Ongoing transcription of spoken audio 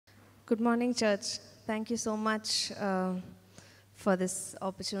Good morning, church. Thank you so much for this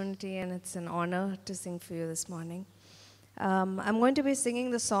opportunity, and it's an honor to sing for you this morning. I'm going to be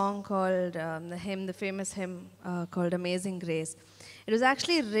singing the song called, the famous hymn called Amazing Grace. It was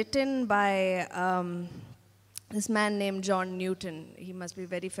actually written by this man named John Newton. He must be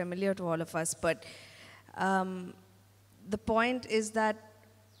very familiar to all of us, but the point is that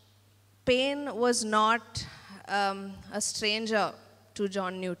pain was not a stranger to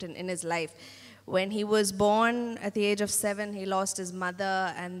John Newton in his life. When he was born at the age of 7, he lost his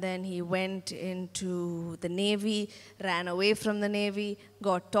mother, and then he went into the Navy, ran away from the Navy,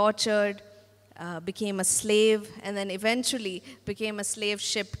 got tortured, became a slave, and then eventually became a slave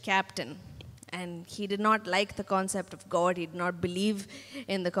ship captain. And he did not like the concept of God. He did not believe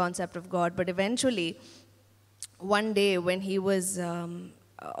in the concept of God. But eventually, one day when he was on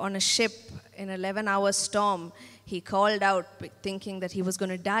a ship in an 11-hour storm, he called out thinking that he was going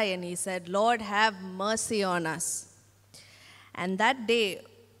to die, and he said, "Lord, have mercy on us." And that day,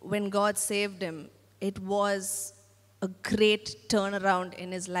 when God saved him, it was a great turnaround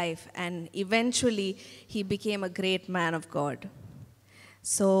in his life, and eventually he became a great man of God.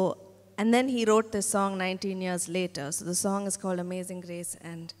 And then he wrote this song 19 years later. So the song is called Amazing Grace,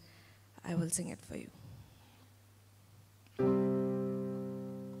 and I will sing it for you.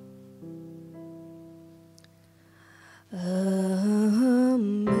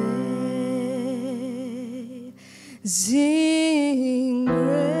 Amazing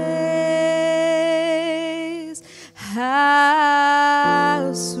grace,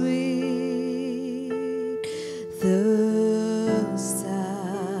 how sweet the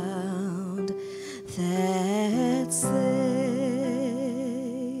sound that saved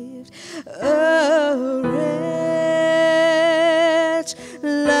a wretch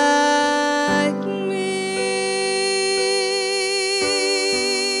like me.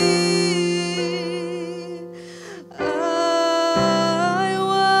 I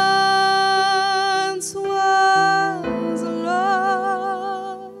once was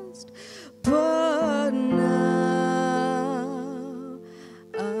lost, but now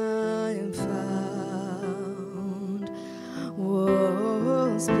I'm found.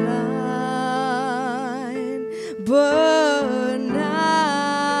 Was blind, but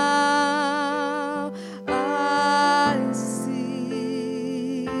now I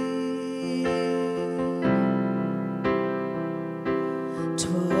see.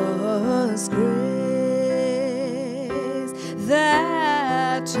 'Twas grace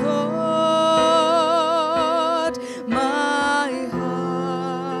that taught my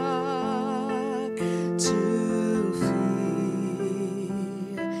heart to fear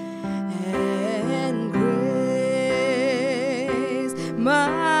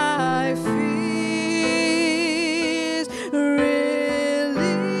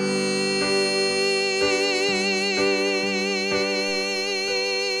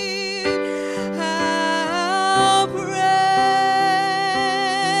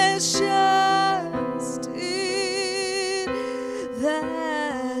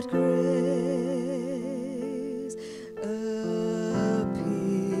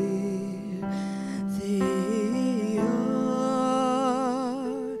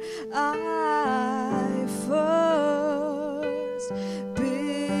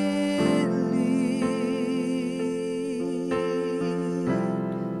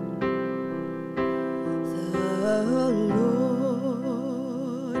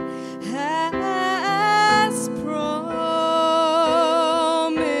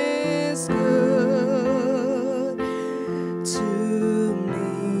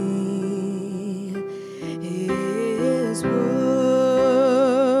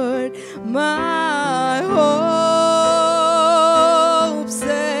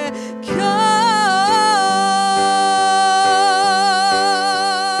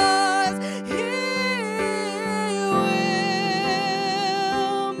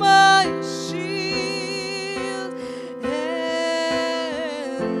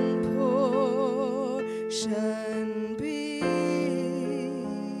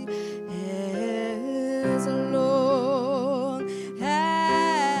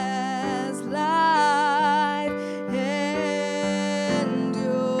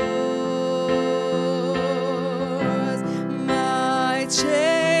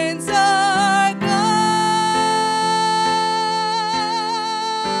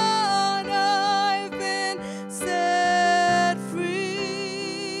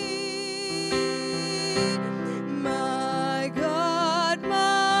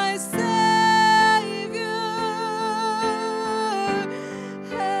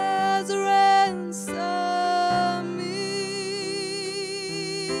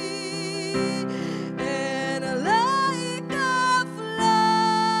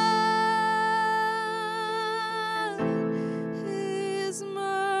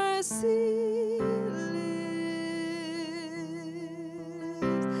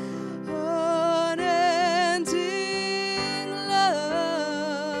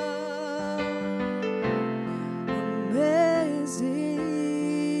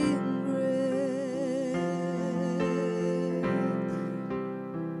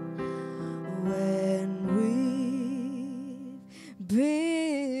be